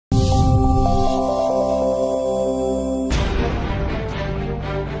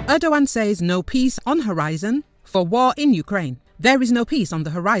Erdogan says no peace on horizon for war in Ukraine. There is no peace on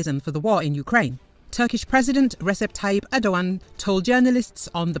the horizon for the war in Ukraine. Turkish President Recep Tayyip Erdogan told journalists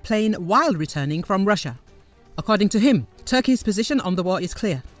on the plane while returning from Russia. According to him, Turkey's position on the war is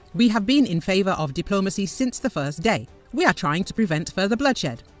clear. We have been in favour of diplomacy since the first day. We are trying to prevent further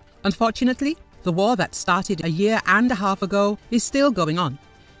bloodshed. Unfortunately, the war that started a year and a half ago is still going on.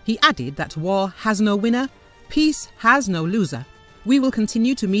 He added that war has no winner, peace has no loser. We will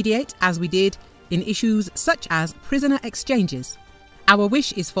continue to mediate as we did in issues such as prisoner exchanges. Our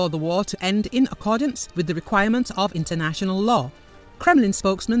wish is for the war to end in accordance with the requirements of international law. Kremlin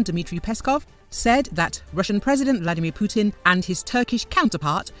spokesman Dmitry Peskov said that Russian President Vladimir Putin and his Turkish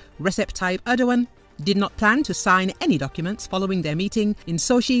counterpart Recep Tayyip Erdogan did not plan to sign any documents following their meeting in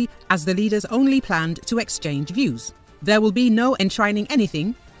Sochi, as the leaders only planned to exchange views. There will be no enshrining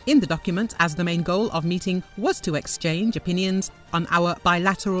anything in the document, as the main goal of meeting was to exchange opinions on our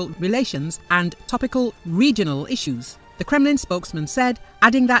bilateral relations and topical regional issues, the Kremlin spokesman said,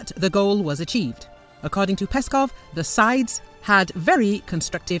 adding that the goal was achieved. According to Peskov, the sides had very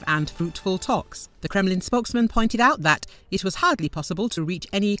constructive and fruitful talks. The Kremlin spokesman pointed out that it was hardly possible to reach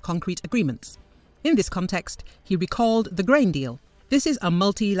any concrete agreements. In this context, he recalled the grain deal. This is a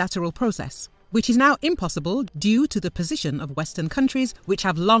multilateral process, which is now impossible due to the position of Western countries which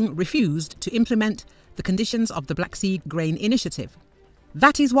have long refused to implement the conditions of the Black Sea Grain Initiative.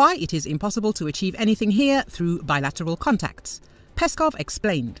 That is why it is impossible to achieve anything here through bilateral contacts, Peskov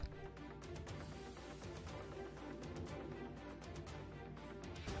explained.